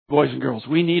Boys and girls,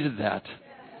 we needed that.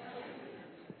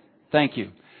 Thank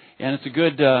you. And it's a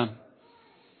good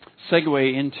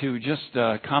segue into just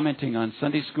commenting on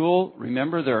Sunday school.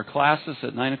 Remember, there are classes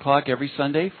at 9 o'clock every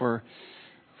Sunday for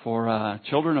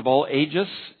children of all ages,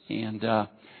 and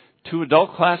 2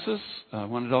 adult classes.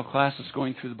 One adult class is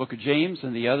going through the book of James,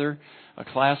 and the other a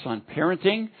class on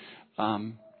parenting.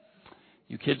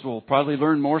 You kids will probably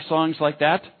learn more songs like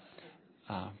that.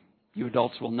 You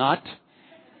adults will not.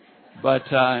 But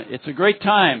it's a great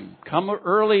time. Come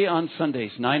early on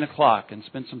Sundays, 9 o'clock, and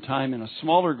spend some time in a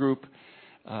smaller group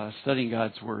studying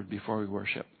God's Word before we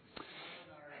worship. Our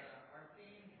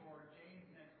theme for James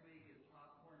next week is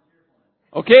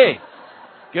popcorn Okay,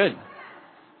 cheerfulness.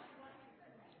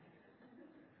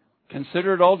 good.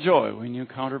 Consider it all joy when you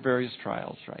encounter various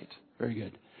trials, right? Very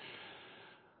good.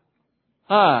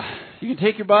 You can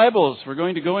take your Bibles. We're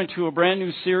going to go into a brand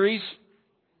new series.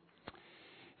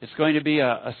 It's going to be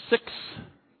a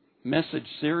 6-message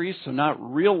series, so not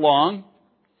real long.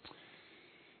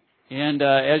 And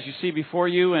as you see before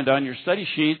you and on your study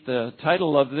sheet, the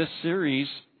title of this series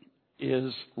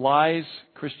is Lies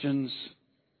Christians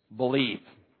Believe.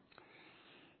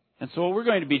 And so what we're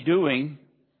going to be doing,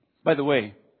 by the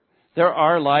way, there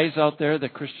are lies out there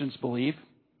that Christians believe.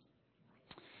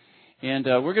 And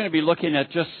we're going to be looking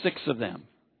at just 6 of them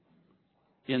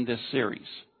in this series.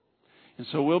 And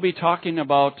so we'll be talking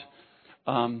about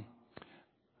the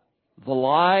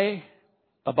lie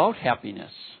about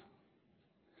happiness,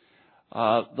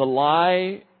 the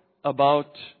lie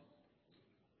about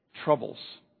troubles,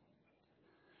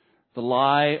 the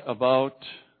lie about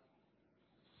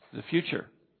the future,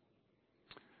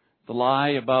 the lie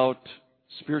about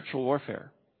spiritual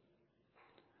warfare,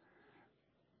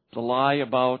 the lie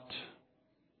about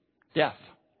death.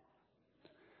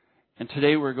 And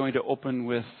today we're going to open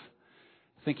with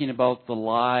thinking about the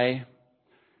lie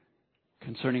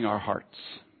concerning our hearts.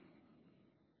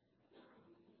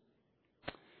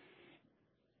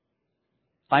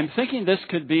 I'm thinking this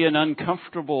could be an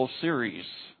uncomfortable series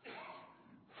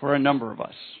for a number of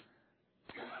us,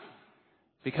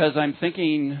 because I'm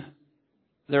thinking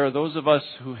there are those of us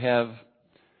who have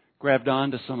grabbed on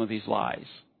to some of these lies,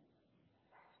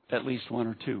 at least 1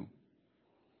 or 2.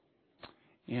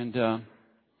 And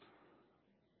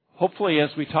hopefully as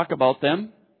we talk about them,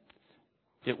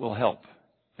 it will help.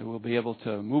 It will be able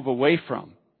to move away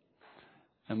from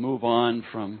and move on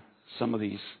from some of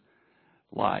these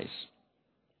lies.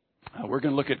 We're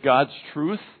going to look at God's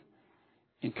truth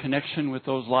in connection with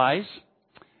those lies.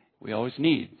 We always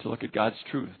need to look at God's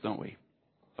truth, don't we,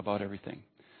 about everything.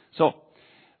 So,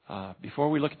 before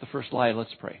we look at the first lie,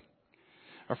 let's pray.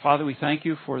 Our Father, we thank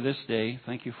you for this day.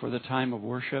 Thank you for the time of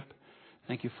worship.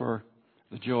 Thank you for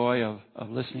the joy of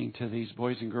listening to these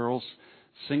boys and girls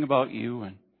sing about you.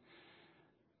 And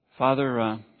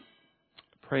Father,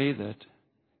 pray that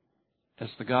as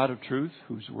the God of truth,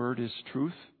 whose word is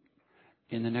truth,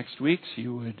 in the next weeks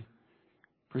you would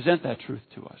present that truth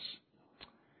to us.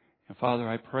 And Father,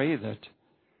 I pray that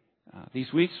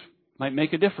these weeks might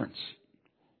make a difference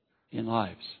in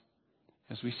lives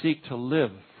as we seek to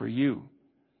live for you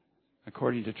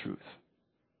according to truth.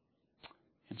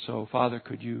 And so, Father,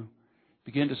 could you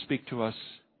begin to speak to us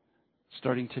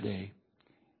starting today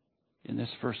in this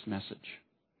first message.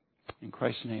 In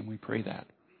Christ's name we pray that.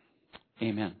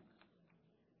 Amen.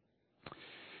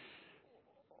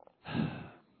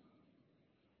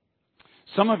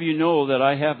 Some of you know that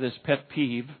I have this pet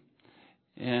peeve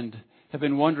and have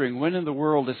been wondering, when in the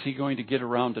world is he going to get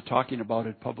around to talking about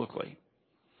it publicly?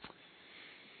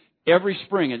 Every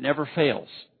spring, it never fails.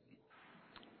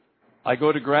 I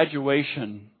go to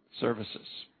graduation services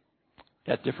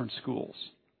at different schools.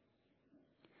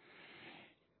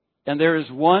 And there is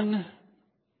one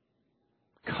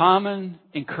common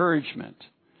encouragement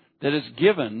that is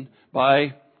given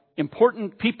by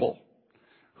important people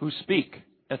who speak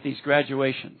at these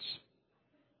graduations.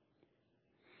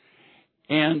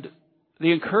 And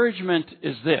the encouragement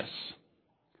is this: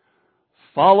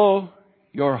 follow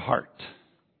your heart.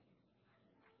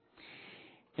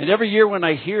 And every year when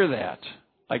I hear that,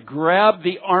 I grab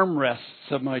the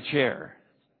armrests of my chair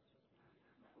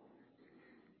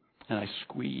and I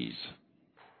squeeze,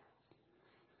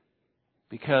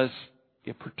 because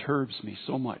it perturbs me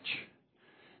so much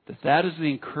that is the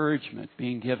encouragement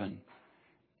being given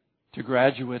to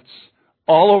graduates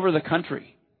all over the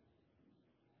country,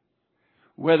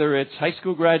 whether it's high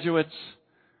school graduates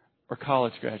or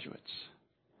college graduates.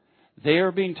 They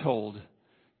are being told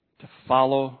to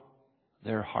follow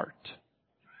their heart.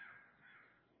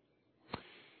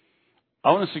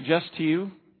 I want to suggest to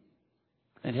you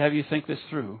and have you think this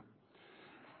through,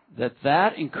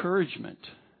 that encouragement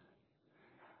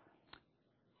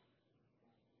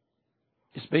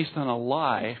is based on a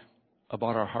lie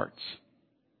about our hearts.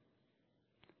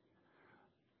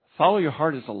 Follow your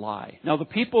heart is a lie. Now, the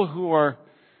people who are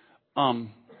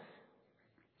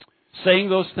saying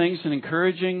those things and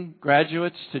encouraging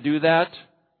graduates to do that,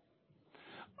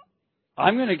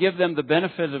 I'm going to give them the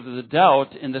benefit of the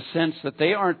doubt in the sense that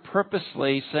they aren't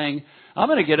purposely saying, I'm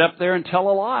going to get up there and tell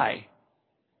a lie.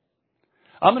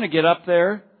 I'm going to get up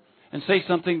there and say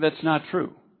something that's not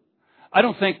true. I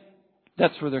don't think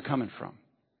that's where they're coming from.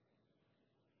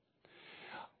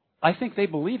 I think they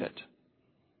believe it.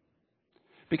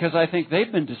 Because I think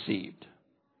they've been deceived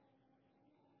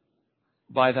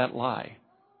by that lie.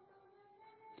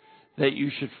 That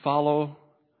you should follow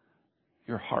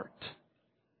your heart.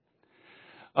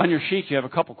 On your sheet, you have a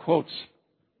couple quotes.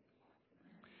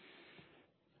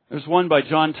 There's one by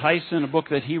John Tyson, a book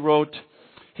that he wrote.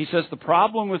 He says, the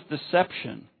problem with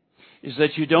deception is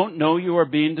that you don't know you are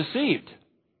being deceived.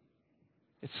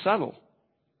 It's subtle.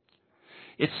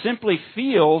 It simply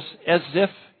feels as if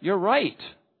you're right.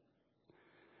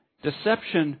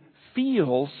 Deception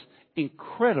feels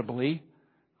incredibly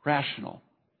rational.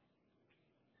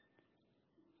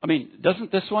 I mean,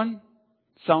 doesn't this one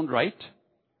sound right?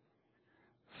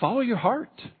 Follow your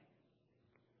heart.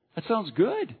 That sounds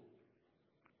good.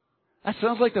 That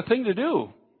sounds like the thing to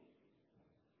do.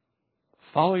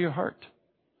 Follow your heart.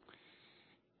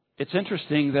 It's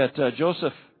interesting that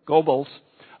Joseph Goebbels,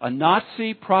 a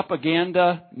Nazi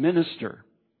propaganda minister,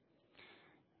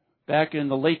 back in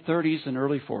the late 30s and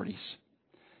early 40s,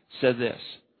 said this: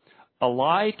 a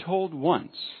lie told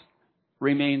once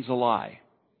remains a lie,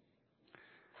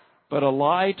 but a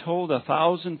lie told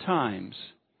 1,000 times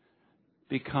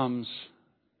becomes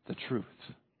the truth.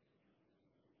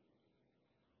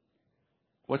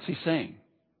 What's he saying?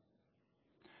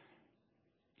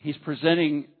 He's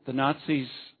presenting the Nazis'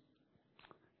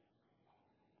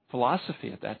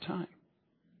 philosophy at that time.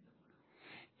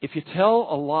 If you tell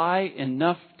a lie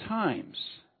enough times,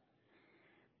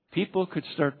 people could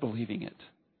start believing it.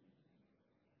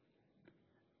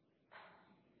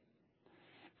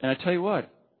 And I tell you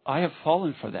what, I have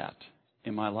fallen for that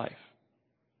in my life.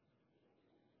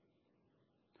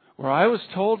 Where I was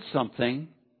told something,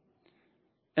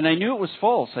 and I knew it was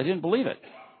false. I didn't believe it.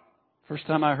 First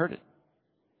time I heard it.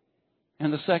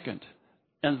 And the second.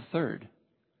 And the third.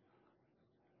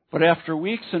 But after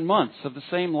weeks and months of the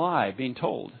same lie being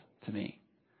told to me,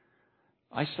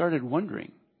 I started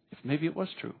wondering if maybe it was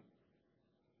true.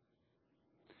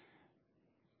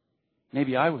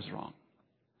 Maybe I was wrong.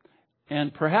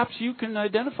 And perhaps you can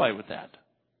identify with that.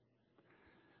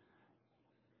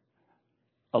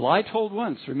 A lie told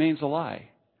once remains a lie.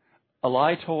 A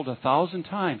lie told 1,000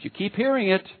 times. You keep hearing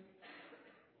it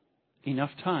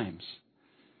enough times,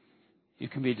 you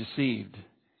can be deceived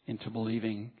into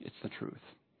believing it's the truth.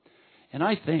 And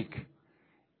I think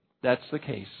that's the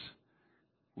case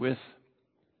with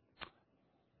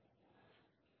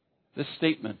this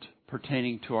statement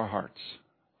pertaining to our hearts.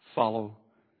 Follow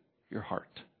your heart.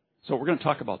 So we're going to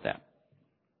talk about that.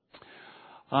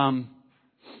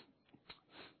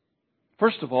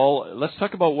 First of all, let's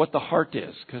talk about what the heart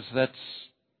is, because that's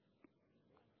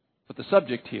what the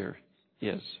subject here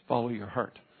is. Follow your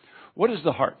heart. What is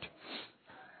the heart?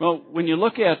 Well, when you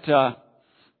look at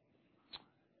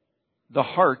the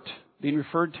heart being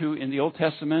referred to in the Old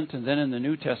Testament and then in the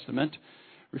New Testament,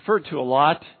 referred to a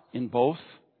lot in both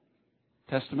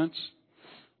Testaments.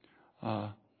 Of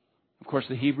course,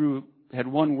 the Hebrew had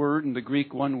one word and the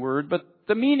Greek one word, but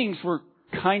the meanings were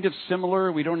kind of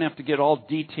similar. We don't have to get all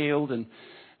detailed and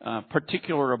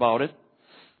particular about it.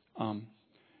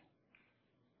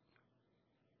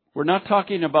 We're not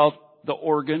talking about the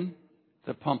organ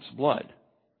that pumps blood,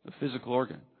 the physical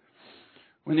organ.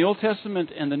 When the Old Testament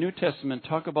and the New Testament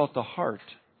talk about the heart,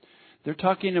 they're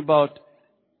talking about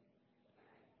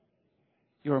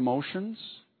your emotions,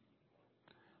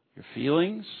 your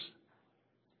feelings,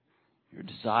 your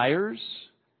desires,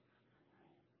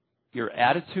 your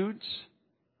attitudes,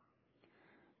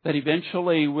 that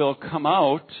eventually will come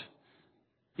out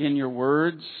in your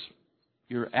words,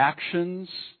 your actions,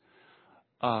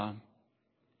 your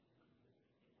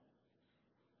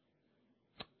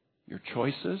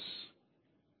choices.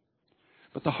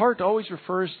 But the heart always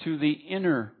refers to the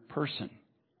inner person.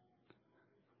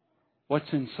 What's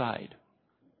inside?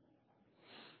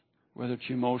 Whether it's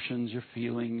your emotions, your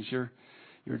feelings, your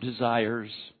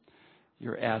desires,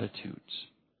 your attitudes.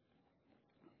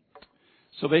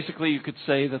 So basically you could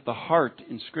say that the heart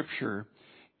in Scripture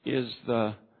is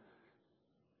the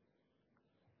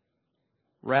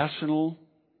rational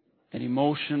and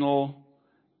emotional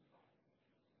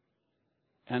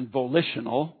and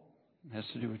volitional, it has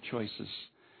to do with choices,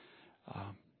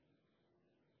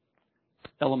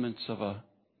 elements of a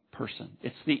person.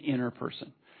 It's the inner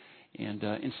person. And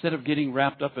instead of getting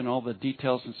wrapped up in all the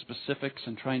details and specifics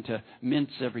and trying to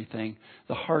mince everything,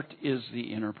 the heart is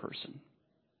the inner person.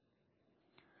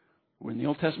 When the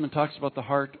Old Testament talks about the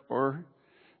heart or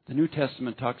the New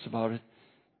Testament talks about it,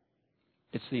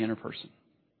 it's the inner person.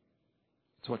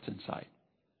 It's what's inside.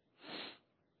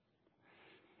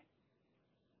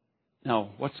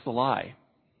 Now, what's the lie?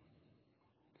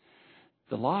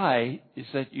 The lie is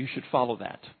that you should follow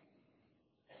that.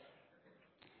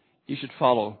 You should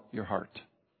follow your heart.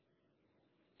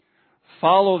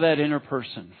 Follow that inner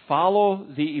person. Follow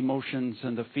the emotions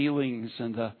and the feelings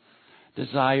and the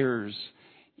desires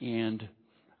and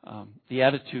the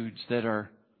attitudes that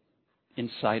are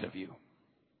inside of you.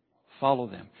 Follow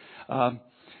them.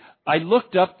 I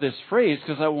looked up this phrase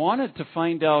because I wanted to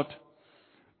find out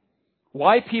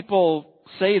why people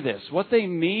say this, what they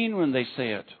mean when they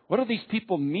say it. What are these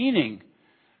people meaning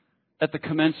at the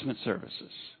commencement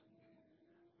services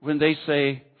when they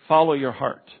say, follow your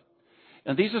heart?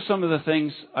 And these are some of the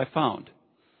things I found.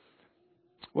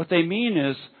 What they mean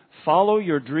is, follow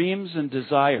your dreams and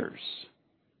desires.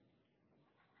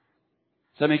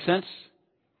 Does that make sense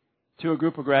to a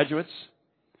group of graduates?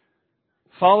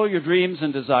 Follow your dreams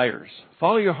and desires.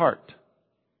 Follow your heart.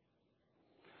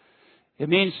 It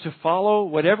means to follow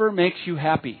whatever makes you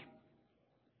happy.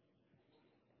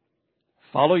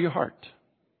 Follow your heart.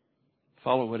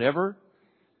 Follow whatever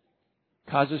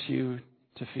causes you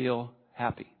to feel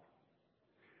happy.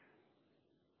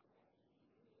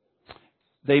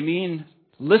 They mean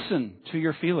listen to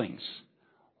your feelings.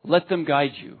 Let them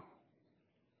guide you.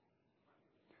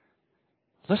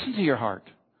 Listen to your heart.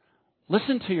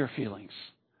 Listen to your feelings.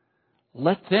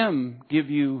 Let them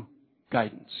give you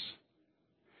guidance.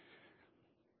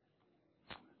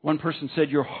 One person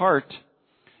said, your heart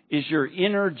is your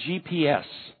inner GPS.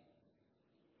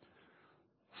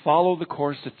 Follow the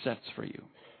course it sets for you.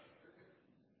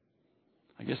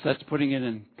 I guess that's putting it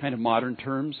in kind of modern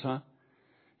terms, huh?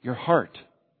 Your heart.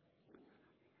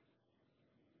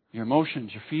 Your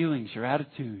emotions, your feelings, your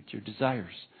attitudes, your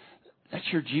desires. That's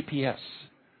your GPS.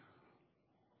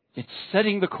 It's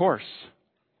setting the course.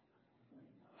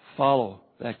 Follow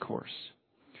that course.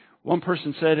 One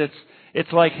person said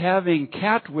it's like having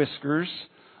cat whiskers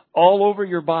all over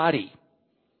your body,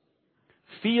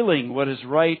 feeling what is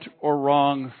right or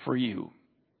wrong for you.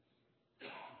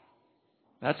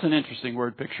 That's an interesting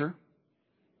word picture.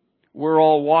 We're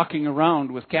all walking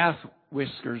around with cat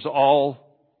whiskers all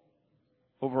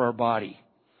over our body.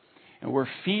 And we're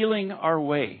feeling our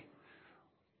way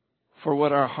for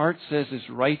what our heart says is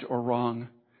right or wrong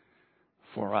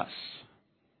for us.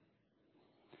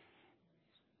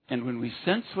 And when we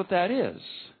sense what that is,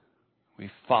 we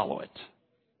follow it.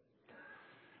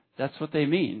 That's what they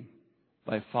mean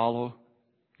by follow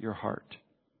your heart.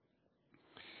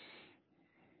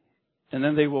 And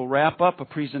then they will wrap up a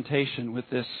presentation with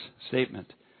this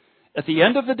statement. At the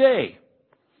end of the day,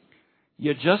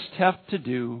 you just have to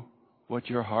do what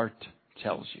your heart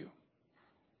tells you.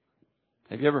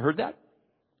 Have you ever heard that?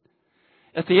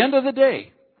 At the end of the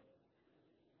day,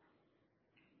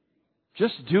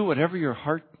 just do whatever your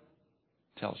heart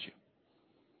tells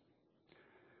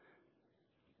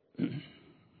you.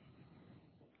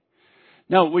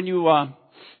 Now, when you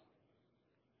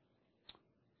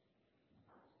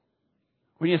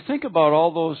think about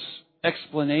all those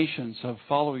explanations of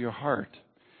follow your heart,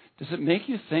 does it make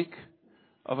you think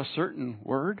of a certain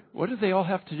word? What do they all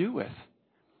have to do with?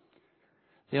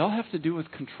 They all have to do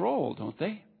with control, don't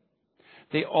they?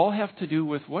 They all have to do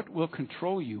with what will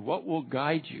control you, what will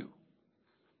guide you,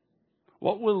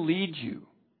 what will lead you,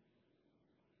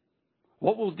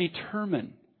 what will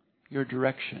determine your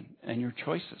direction and your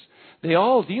choices. They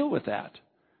all deal with that,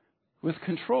 with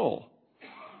control.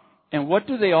 And what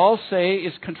do they all say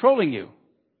is controlling you?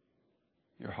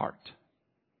 Your heart.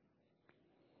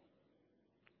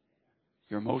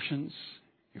 Your emotions,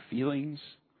 your feelings,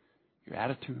 your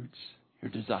attitudes,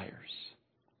 your desires.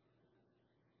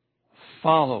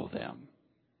 Follow them.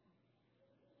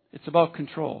 It's about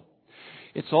control.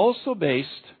 It's also based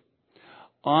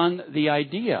on the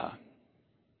idea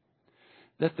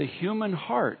that the human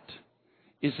heart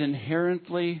is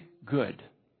inherently good.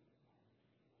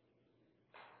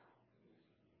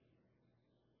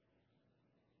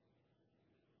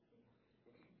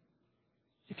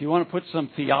 If you want to put some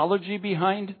theology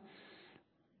behind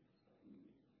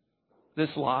this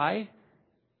lie,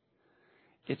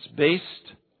 it's based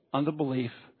on the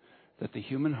belief that the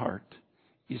human heart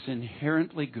is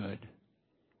inherently good,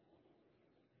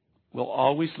 will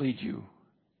always lead you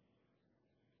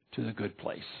to the good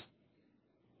place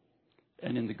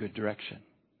and in the good direction,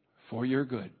 for your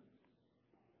good,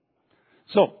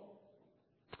 So,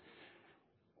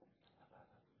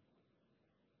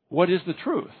 what is the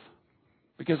truth?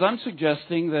 Because I'm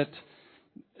suggesting that,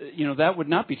 that would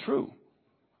not be true.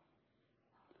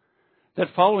 That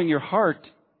following your heart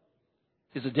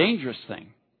is a dangerous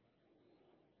thing.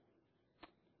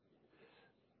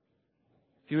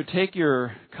 If you would take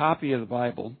your copy of the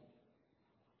Bible,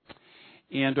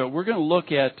 and we're going to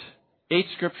look at 8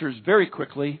 scriptures very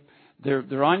quickly.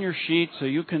 They're on your sheet, so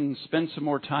you can spend some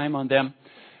more time on them.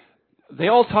 They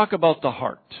all talk about the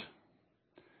heart.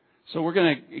 So we're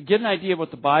going to get an idea of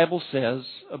what the Bible says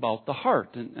about the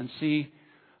heart and see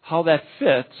how that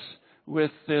fits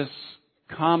with this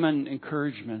common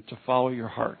encouragement to follow your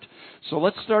heart. So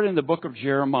let's start in the book of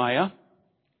Jeremiah.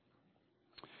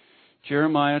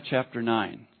 Jeremiah chapter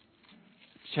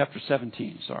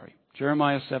 17.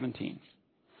 Jeremiah 17.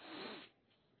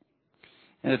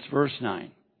 And it's verse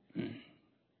 9.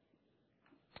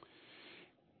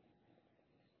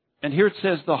 And here it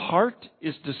says, the heart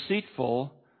is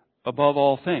deceitful above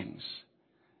all things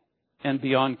and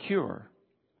beyond cure.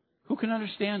 Who can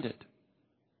understand it?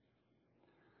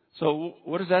 So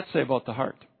what does that say about the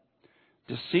heart?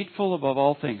 Deceitful above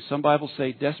all things. Some Bibles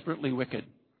say desperately wicked.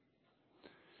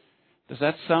 Does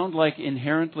that sound like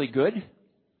inherently good?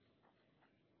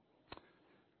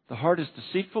 The heart is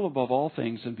deceitful above all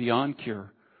things and beyond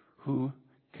cure. Who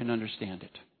can understand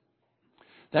it?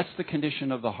 That's the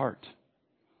condition of the heart.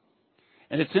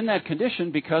 And it's in that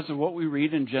condition because of what we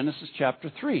read in Genesis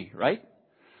chapter 3, right?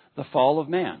 The fall of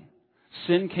man.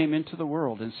 Sin came into the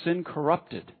world, and sin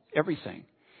corrupted everything,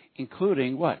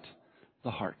 including what?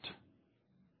 The heart.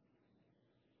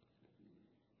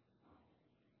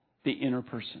 The inner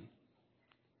person.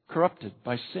 Corrupted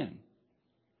by sin.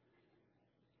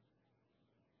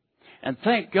 And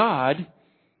thank God,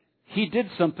 He did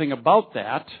something about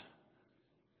that,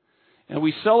 and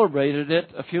we celebrated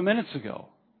it a few minutes ago.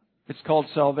 It's called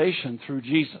salvation through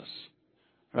Jesus,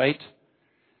 right?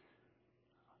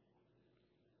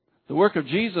 The work of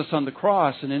Jesus on the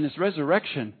cross and in His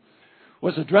resurrection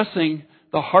was addressing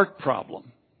the heart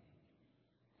problem,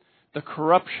 the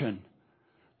corruption,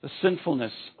 the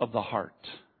sinfulness of the heart,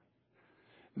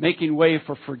 making way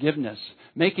for forgiveness,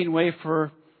 making way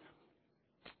for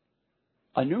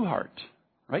a new heart,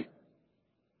 right?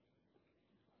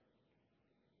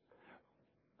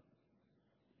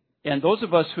 And those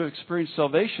of us who experience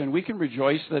salvation, we can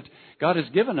rejoice that God has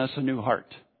given us a new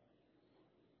heart.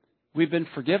 We've been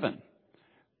forgiven.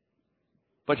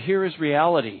 But here is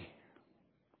reality,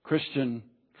 Christian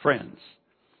friends.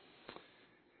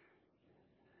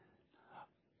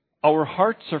 Our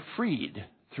hearts are freed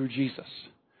through Jesus,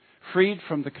 freed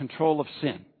from the control of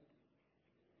sin.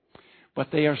 But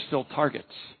they are still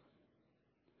targets.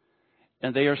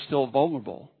 And they are still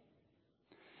vulnerable.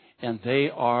 And they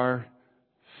are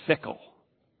fickle.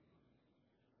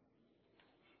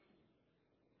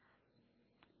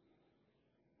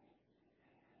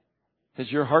 Has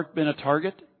your heart been a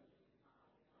target?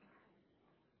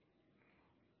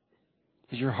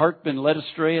 Has your heart been led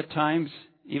astray at times,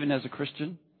 even as a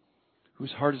Christian,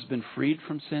 whose heart has been freed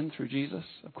from sin through Jesus?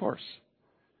 Of course.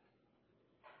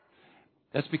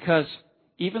 That's because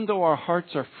even though our hearts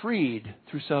are freed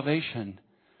through salvation,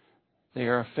 they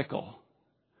are fickle.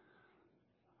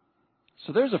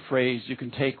 So there's a phrase you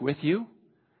can take with you.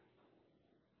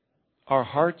 Our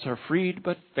hearts are freed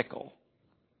but fickle.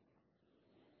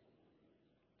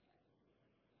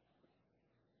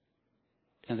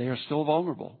 And they are still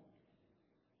vulnerable.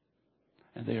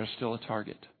 And they are still a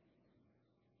target.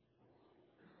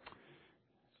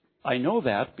 I know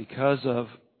that because of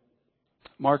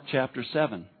Mark chapter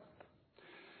 7.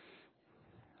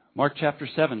 Mark chapter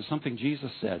 7, something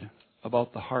Jesus said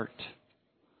about the heart.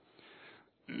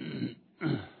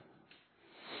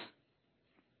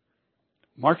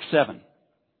 Mark 7.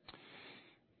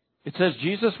 It says,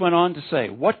 Jesus went on to say,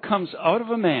 what comes out of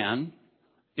a man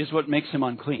is what makes him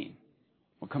unclean.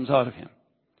 What comes out of him.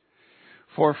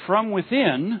 For from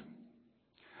within,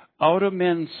 out of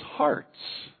men's hearts,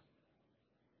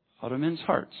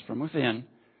 from within,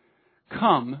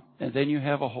 come, and then you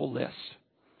have a whole list.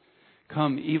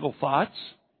 Come evil thoughts,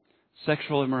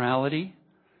 sexual immorality,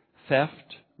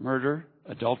 theft, murder,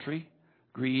 adultery,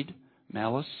 greed,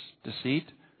 malice, deceit,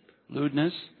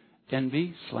 lewdness,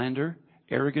 envy, slander,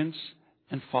 arrogance,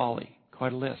 and folly.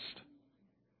 Quite a list.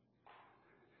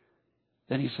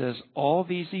 Then he says, all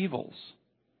these evils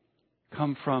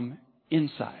come from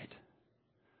inside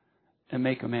and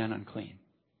make a man unclean.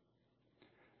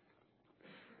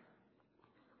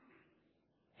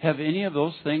 Have any of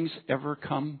those things ever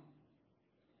come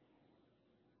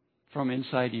from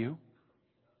inside you?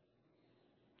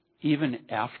 Even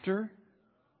after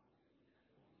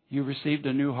you received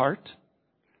a new heart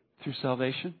through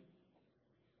salvation?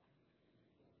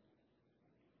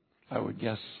 I would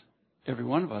guess every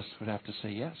one of us would have to say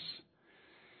yes.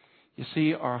 You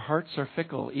see, our hearts are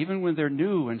fickle. Even when they're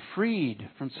new and freed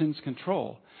from sin's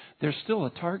control, they're still a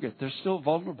target. They're still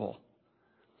vulnerable.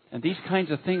 And these kinds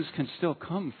of things can still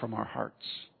come from our hearts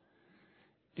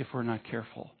if we're not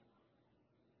careful.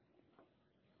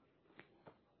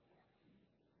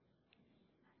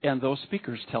 And those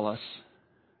speakers tell us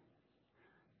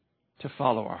to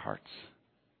follow our hearts.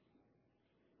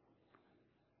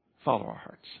 Follow our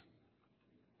hearts.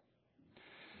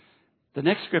 The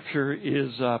next scripture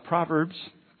is Proverbs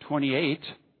 28.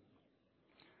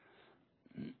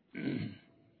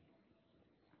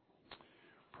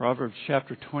 Proverbs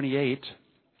chapter 28,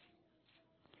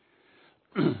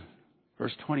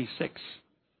 verse 26.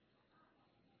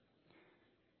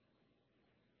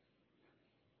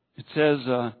 It says,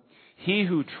 he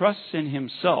who trusts in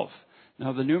himself.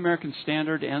 Now the New American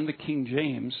Standard and the King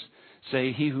James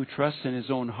say he who trusts in his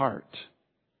own heart.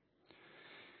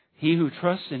 He who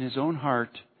trusts in his own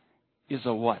heart is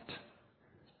a what?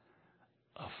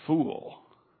 A fool.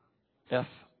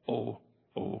 Fool.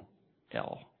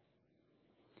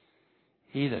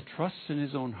 He that trusts in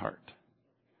his own heart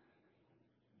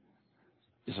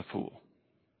is a fool.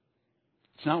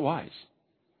 It's not wise.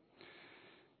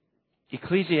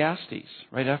 Ecclesiastes,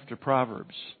 right after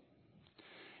Proverbs.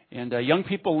 And young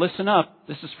people, listen up.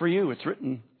 This is for you. It's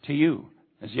written to you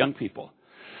as young people.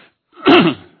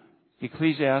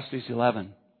 Ecclesiastes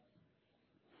 11,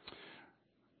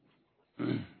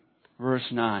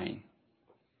 verse 9.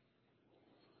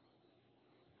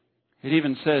 It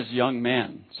even says young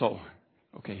men. So,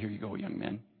 okay, here you go, young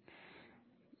men.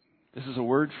 This is a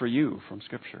word for you from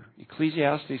Scripture.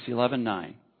 Ecclesiastes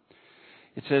 11:9.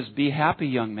 It says, be happy,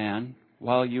 young man,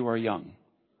 while you are young,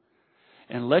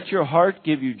 and let your heart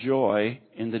give you joy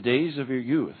in the days of your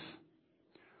youth.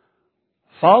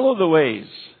 Follow the ways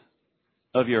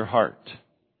of your heart.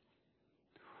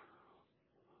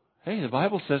 Hey, the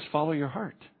Bible says follow your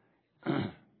heart.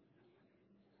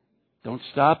 Don't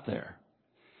stop there.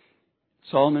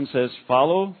 Solomon says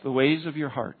follow the ways of your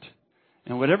heart.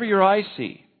 And whatever your eyes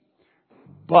see.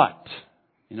 But,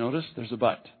 you notice there's a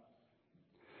but.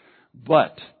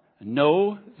 But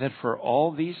know that for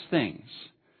all these things,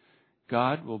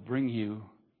 God will bring you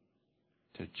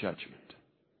to judgment.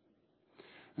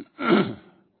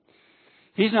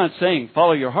 He's not saying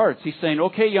follow your hearts. He's saying,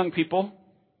 okay, young people,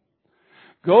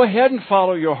 go ahead and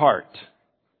follow your heart.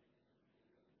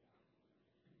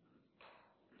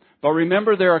 But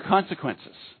remember, there are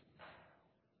consequences.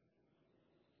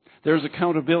 There's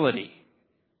accountability.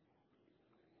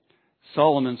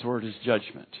 Solomon's word is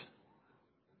judgment.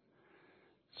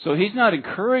 So he's not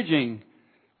encouraging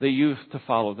the youth to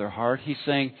follow their heart. He's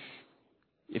saying,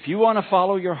 if you want to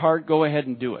follow your heart, go ahead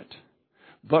and do it.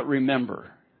 But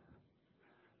remember,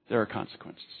 there are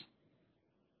consequences.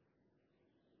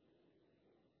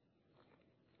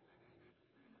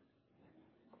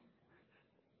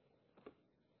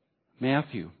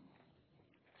 Matthew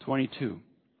 22.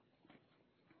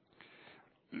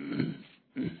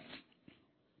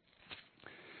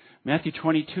 Matthew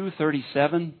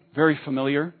 22:37, very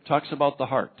familiar, talks about the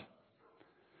heart.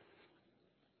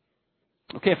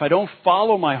 Okay, if I don't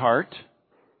follow my heart,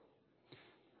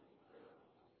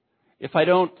 if I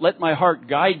don't let my heart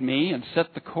guide me and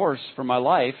set the course for my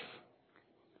life,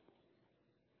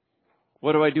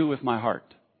 what do I do with my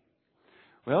heart?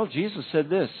 Well, Jesus said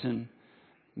this in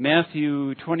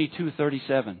Matthew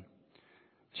 22:37.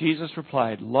 Jesus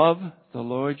replied, love the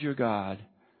Lord your God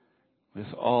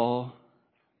with all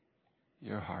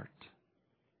your heart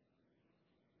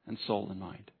and soul and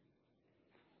mind.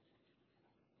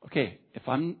 Okay, if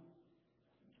I'm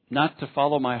not to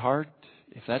follow my heart,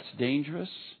 if that's dangerous,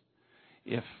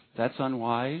 if that's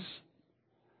unwise,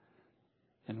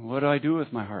 then what do I do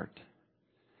with my heart?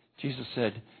 Jesus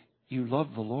said, you love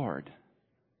the Lord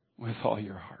with all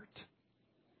your heart.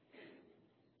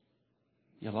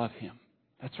 You love Him.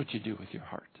 That's what you do with your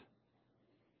heart.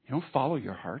 You don't follow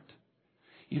your heart.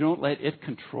 You don't let it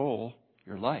control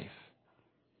your life.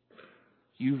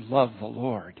 You love the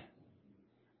Lord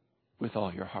with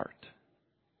all your heart.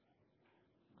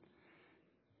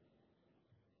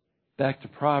 Back to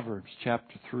Proverbs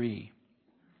chapter 3.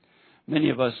 Many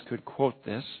of us could quote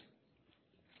this.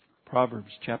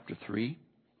 Proverbs chapter 3.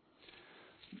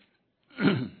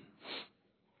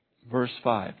 Verse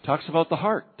 5. Talks about the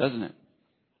heart, doesn't it?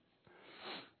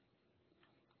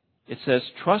 It says,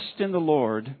 trust in the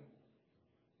Lord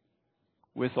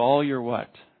with all your what?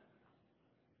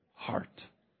 Heart.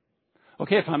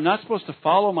 Okay, if I'm not supposed to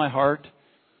follow my heart,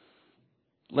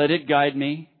 let it guide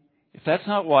me, If that's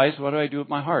not wise, what do I do with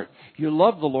my heart? You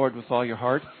love the Lord with all your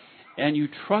heart, and you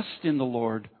trust in the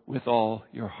Lord with all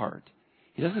your heart.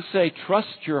 He doesn't say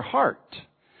trust your heart.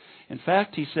 In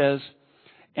fact, he says,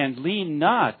 and lean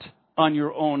not on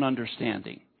your own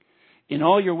understanding. In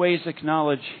all your ways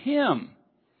acknowledge Him,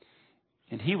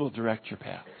 and He will direct your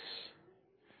paths.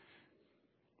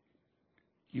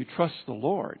 You trust the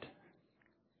Lord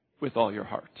with all your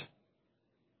heart.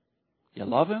 You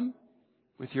love Him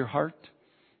with your heart.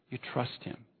 You trust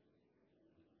Him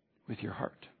with your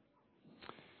heart.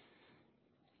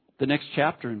 The next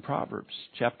chapter in Proverbs,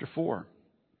 chapter 4.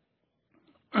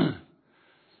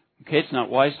 Okay, it's not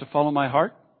wise to follow my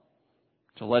heart,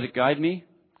 to let it guide me,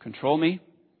 control me,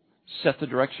 set the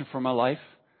direction for my life.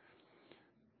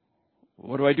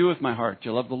 What do I do with my heart?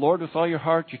 You love the Lord with all your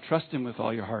heart. You trust Him with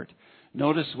all your heart.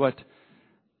 Notice what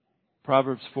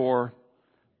Proverbs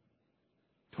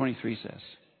 4:23 says.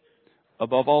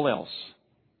 Above all else,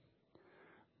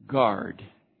 guard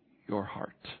your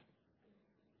heart.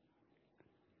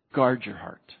 Guard your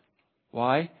heart.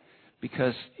 Why?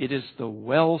 Because it is the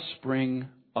wellspring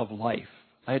of life.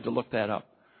 I had to look that up.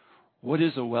 What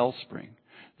is a wellspring?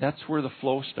 That's where the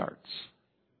flow starts.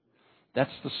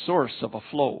 That's the source of a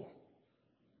flow.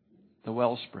 The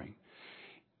wellspring.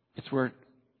 It's where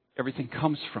everything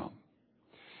comes from.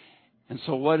 And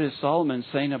so what is Solomon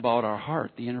saying about our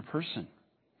heart, the inner person?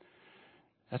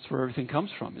 That's where everything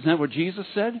comes from. Isn't that what Jesus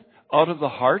said? Out of the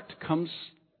heart comes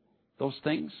those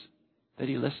things that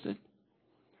He listed.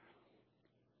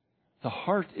 The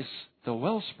heart is the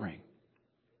wellspring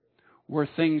where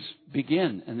things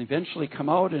begin and eventually come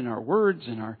out in our words,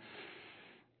 in our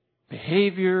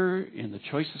behavior, in the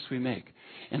choices we make.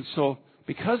 And so,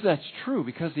 because that's true,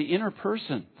 because the inner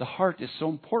person, the heart, is so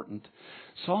important,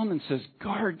 Solomon says,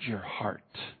 guard your heart.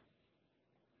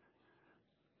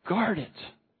 Guard it.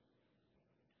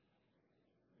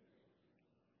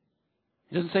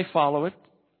 He doesn't say follow it.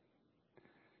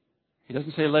 He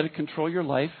doesn't say let it control your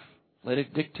life. Let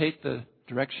it dictate the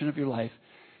direction of your life.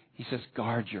 He says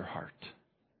guard your heart.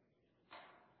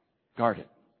 Guard it.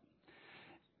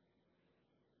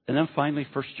 And then finally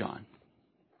 1 John.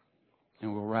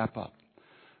 And we'll wrap up.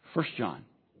 1 John.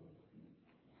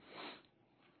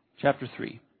 Chapter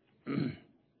 3.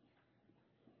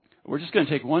 We're just going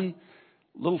to take one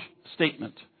little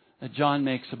statement that John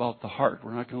makes about the heart.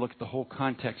 We're not going to look at the whole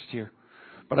context here.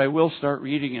 But I will start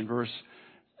reading in verse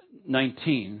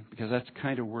 19, because that's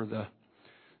kind of where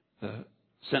the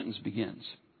sentence begins.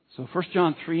 So 1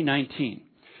 John 3:19.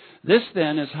 This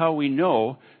then is how we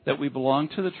know that we belong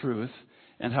to the truth,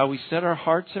 and how we set our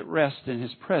hearts at rest in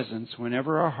His presence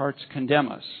whenever our hearts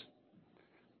condemn us.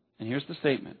 And here's the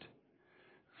statement.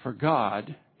 For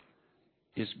God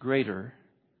is greater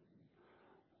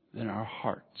than our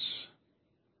hearts.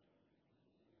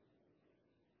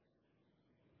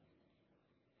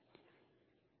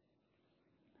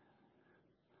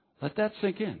 Let that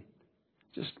sink in.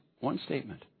 Just one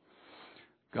statement.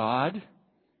 God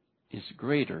is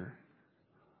greater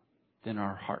than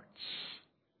our hearts.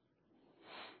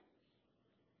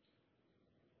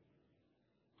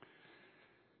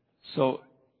 So,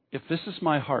 if this is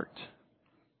my heart,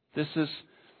 this is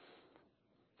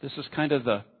kind of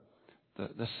the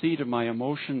seat of my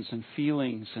emotions and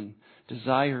feelings and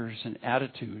desires and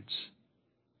attitudes.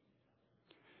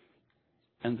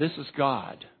 And this is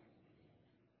God.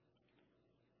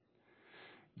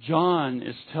 John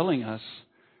is telling us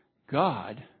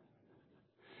God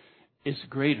is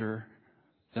greater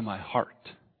than my heart.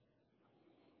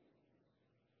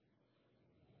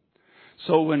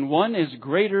 So when one is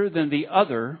greater than the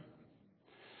other,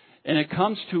 and it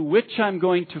comes to which I'm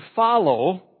going to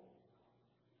follow,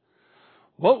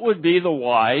 what would be the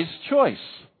wise choice?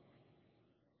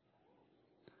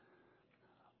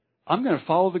 I'm going to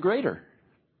follow the greater.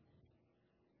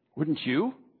 Wouldn't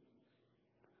you?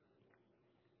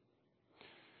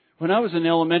 When I was in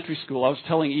elementary school, I was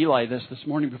telling Eli this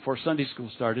morning before Sunday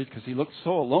school started, because he looked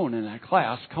so alone in that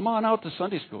class. Come on out to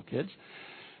Sunday school, kids.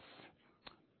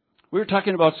 We were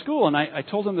talking about school, and I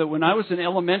told him that when I was in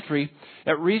elementary,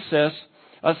 at recess,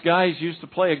 us guys used to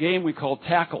play a game we called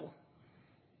tackle.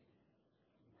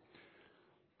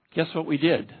 Guess what we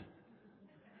did?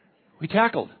 We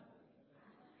tackled.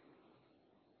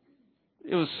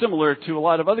 It was similar to a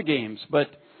lot of other games, but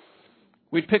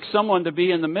we'd pick someone to be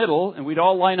in the middle, and we'd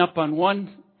all line up on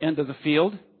one end of the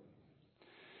field.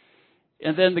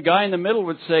 And then the guy in the middle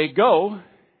would say, go,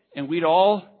 and we'd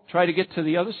all try to get to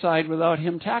the other side without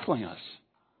him tackling us.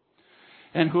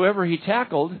 And whoever he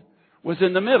tackled was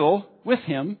in the middle with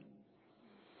him.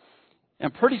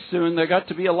 And pretty soon there got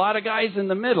to be a lot of guys in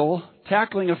the middle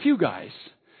tackling a few guys.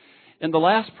 And the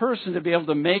last person to be able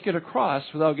to make it across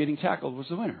without getting tackled was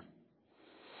the winner.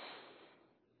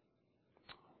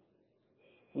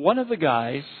 One of the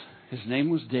guys, his name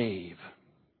was Dave,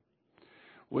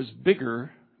 was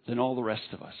bigger than all the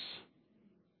rest of us.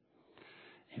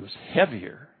 He was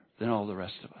heavier than all the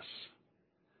rest of us.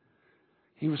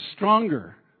 He was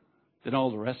stronger than all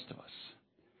the rest of us.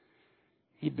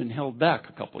 He'd been held back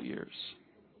a couple years.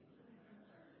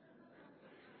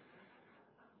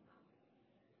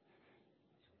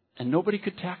 And nobody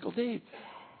could tackle Dave.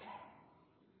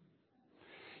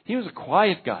 He was a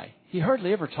quiet guy. He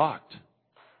hardly ever talked.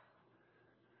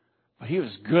 But he was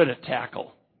good at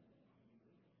tackle.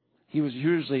 He was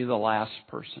usually the last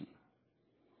person.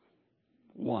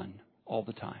 Won all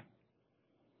the time.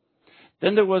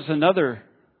 Then there was another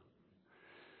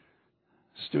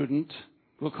student.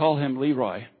 We'll call him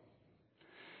Leroy.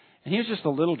 And he was just a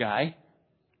little guy.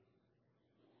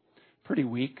 Pretty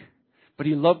weak. But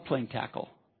he loved playing tackle.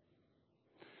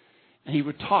 And he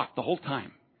would talk the whole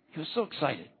time. He was so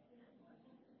excited.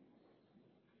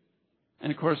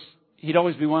 And of course, he'd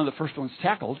always be one of the first ones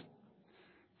tackled.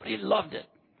 But he loved it.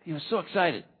 He was so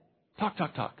excited. Talk,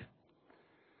 talk, talk.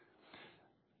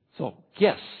 So,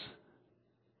 guess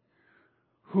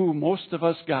who most of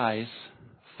us guys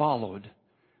followed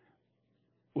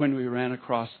when we ran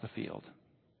across the field?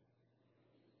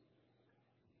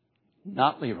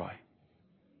 Not Leroy.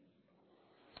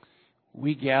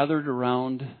 We gathered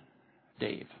around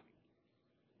Dave.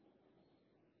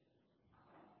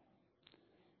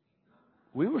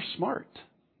 We were smart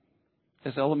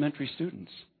as elementary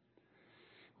students.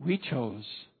 We chose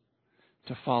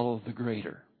to follow the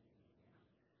greater.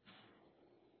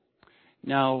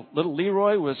 Now, little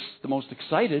Leroy was the most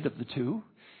excited of the two.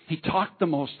 He talked the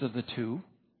most of the two.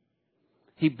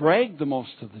 He bragged the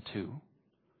most of the two.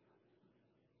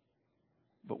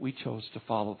 But we chose to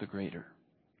follow the greater.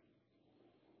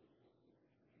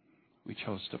 We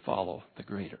chose to follow the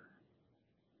greater.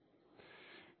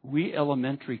 We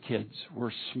elementary kids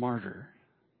were smarter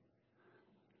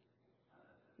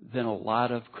than a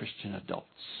lot of Christian adults.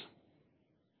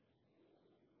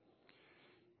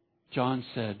 John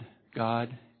said,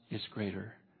 God is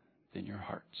greater than your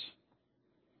hearts.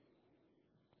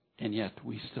 And yet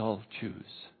we still choose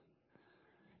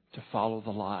to follow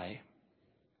the lie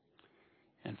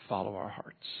and follow our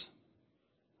hearts.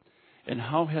 And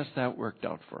how has that worked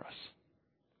out for us?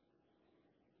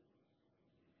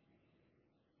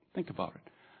 Think about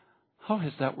it. How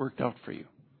has that worked out for you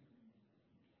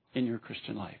in your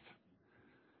Christian life?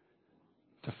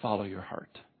 To follow your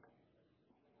heart.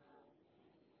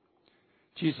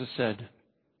 Jesus said,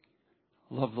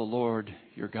 love the Lord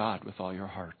your God with all your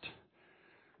heart.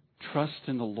 Trust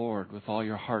in the Lord with all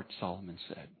your heart, Solomon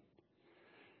said.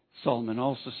 Solomon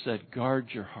also said, guard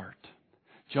your heart.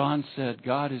 John said,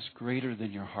 God is greater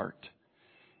than your heart.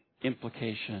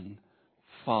 Implication,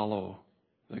 follow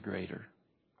the greater.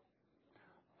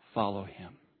 Follow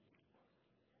him.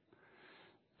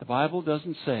 The Bible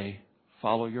doesn't say,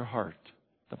 follow your heart.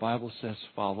 The Bible says,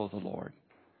 follow the Lord.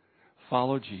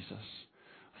 Follow Jesus.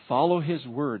 Follow his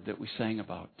word that we sang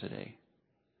about today.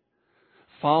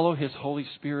 Follow his Holy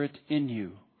Spirit in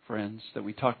you, friends, that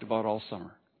we talked about all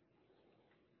summer.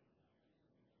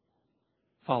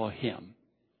 Follow him,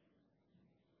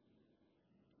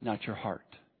 not your heart.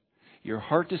 Your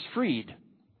heart is freed,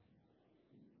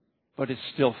 but it's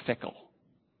still fickle.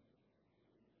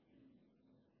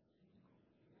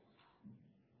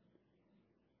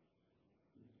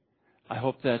 I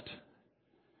hope that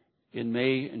in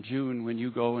May and June, when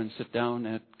you go and sit down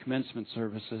at commencement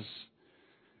services,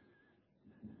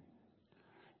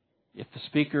 if the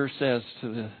speaker says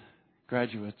to the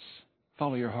graduates,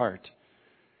 follow your heart,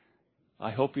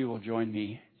 I hope you will join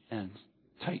me and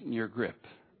tighten your grip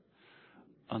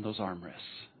on those armrests.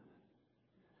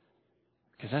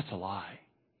 Because that's a lie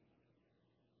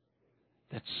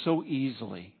that so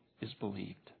easily is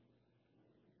believed,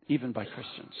 even by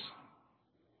Christians.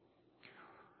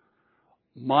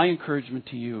 My encouragement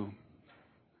to you,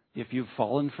 if you've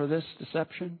fallen for this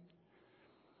deception,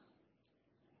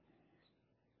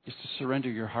 is to surrender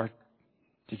your heart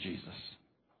to Jesus.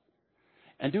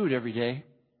 And do it every day.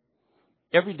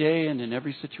 Every day and in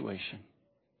every situation.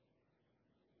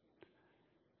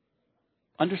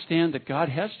 Understand that God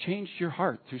has changed your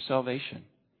heart through salvation.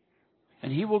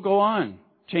 And he will go on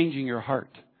changing your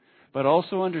heart. But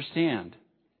also understand,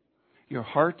 your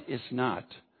heart is not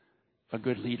a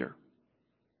good leader.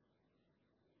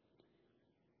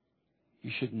 You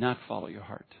should not follow your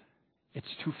heart. It's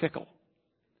too fickle.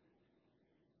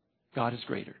 God is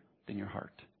greater than your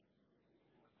heart.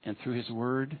 And through his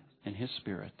word and his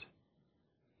spirit,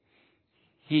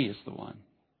 he is the one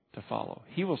to follow.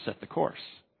 He will set the course.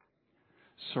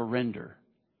 Surrender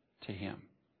to Him.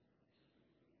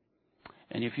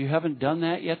 And if you haven't done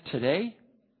that yet today,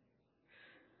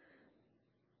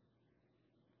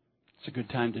 it's a good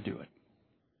time to do it.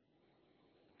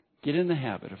 Get in the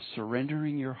habit of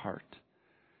surrendering your heart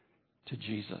to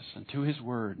Jesus and to His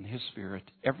Word and His Spirit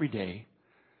every day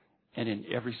and in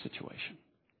every situation.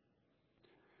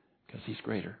 Because He's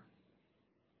greater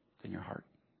than your heart.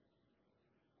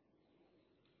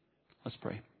 Let's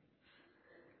pray.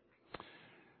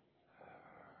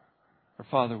 Our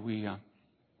Father, we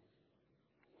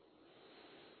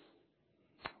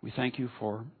thank You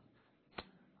for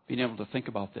being able to think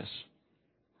about this.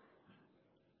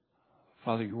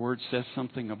 Father, Your Word says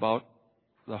something about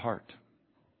the heart.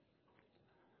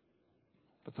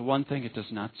 But the one thing it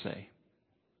does not say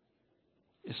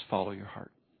is follow your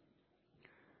heart.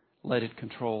 Let it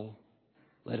control.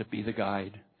 Let it be the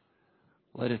guide.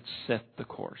 Let it set the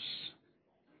course.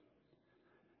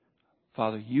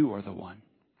 Father, You are the one,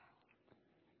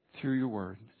 through Your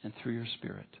Word and through Your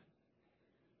Spirit,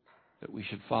 that we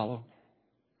should follow,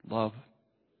 love,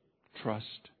 trust.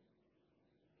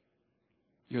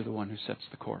 You're the one who sets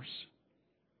the course.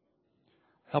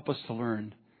 Help us to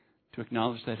learn to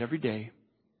acknowledge that every day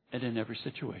and in every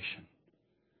situation.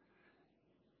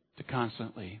 To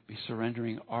constantly be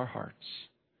surrendering our hearts,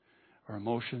 our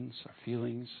emotions, our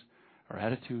feelings, our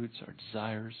attitudes, our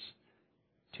desires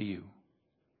to You.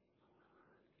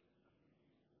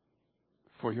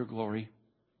 For Your glory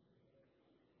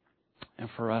and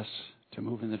for us to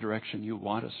move in the direction You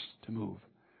want us to move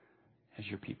as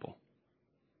Your people.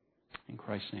 In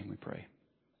Christ's name we pray.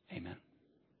 Amen.